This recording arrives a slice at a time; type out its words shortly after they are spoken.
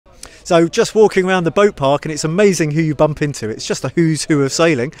So just walking around the boat park, and it's amazing who you bump into. It's just a who's who of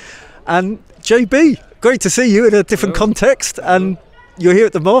sailing. And JB, great to see you in a different context, and you're here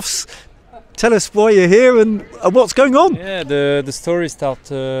at the Moths. Tell us why you're here and what's going on. Yeah, the story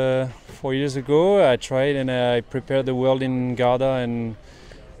started 4 years ago. I tried and I prepared the world in Garda, and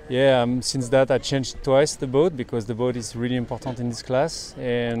yeah, since that I changed twice the boat because the boat is really important in this class,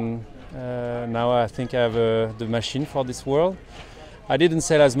 and now I think I have the machine for this world. I didn't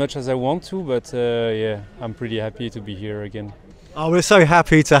sail as much as I want to, but yeah, I'm pretty happy to be here again. Oh, we're so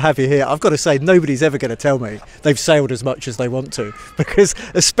happy to have you here. I've got to say, nobody's ever going to tell me they've sailed as much as they want to, because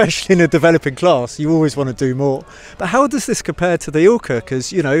especially in a developing class, you always want to do more. But how does this compare to the Ilka?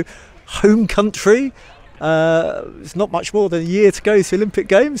 Because, you know, home country, it's not much more than a year to go to Olympic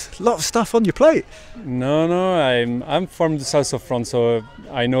Games. A lot of stuff on your plate. No, I'm from the south of France, so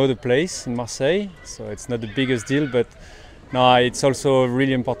I know the place in Marseille, so it's not the biggest deal, but no, it's also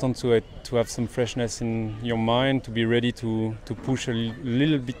really important to have some freshness in your mind, to be ready to push a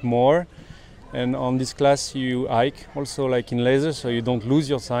little bit more. And on this class you hike also like in laser, so you don't lose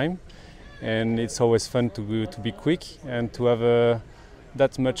your time. And it's always fun to be quick and to have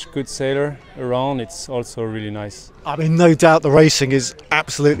that much good sailor around. It's also really nice. I mean, no doubt the racing is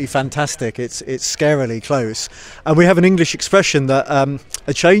absolutely fantastic. It's scarily close. And we have an English expression that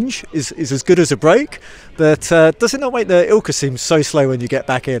a change is as good as a break. But does it not make the Ilka seem so slow when you get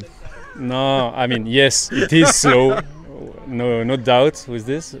back in? No, I mean, yes, it is slow. No doubt with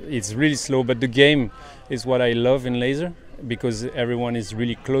this. It's really slow, but the game is what I love in laser, because everyone is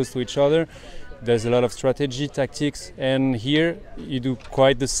really close to each other. There's a lot of strategy, tactics, and here you do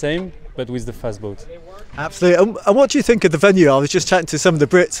quite the same, but with the fast boat. Absolutely. And what do you think of the venue? I was just chatting to some of the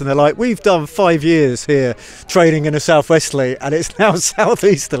Brits, and they're like, we've done 5 years here training in a southwesterly, and it's now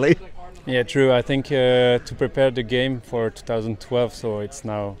southeasterly. Yeah, true. I think to prepare the game for 2012, so it's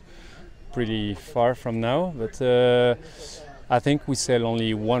now pretty far from now. But I think we sailed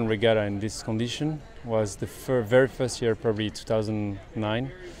only one regatta in this condition. Was the very first year, probably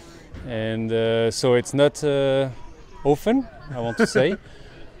 2009. And so it's not often, I want to say,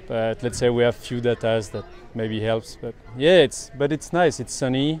 but let's say we have few data that maybe helps. But yeah, it's nice. It's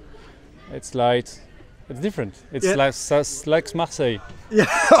sunny, it's light, it's different. It's like Marseille. Yeah,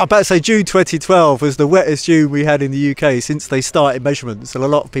 I better say June 2012 was the wettest June we had in the UK since they started measurements, and a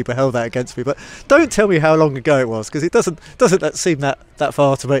lot of people held that against me. But don't tell me how long ago it was, because it doesn't seem that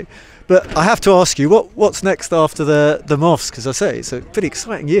far to me. But I have to ask you, what's next after the Moths? Because I say it's a pretty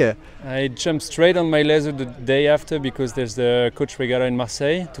exciting year. I jumped straight on my laser the day after, because there's the coach regatta in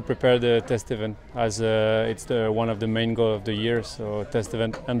Marseille to prepare the test event, as it's one of the main goals of the year. So test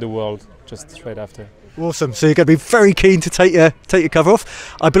event and the world just straight after. Awesome. So you're going to be very keen to take your cover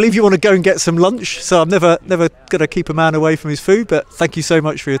off. I believe you want to go and get some lunch. So I'm never going to keep a man away from his food. But thank you so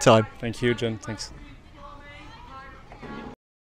much for your time. Thank you, John. Thanks.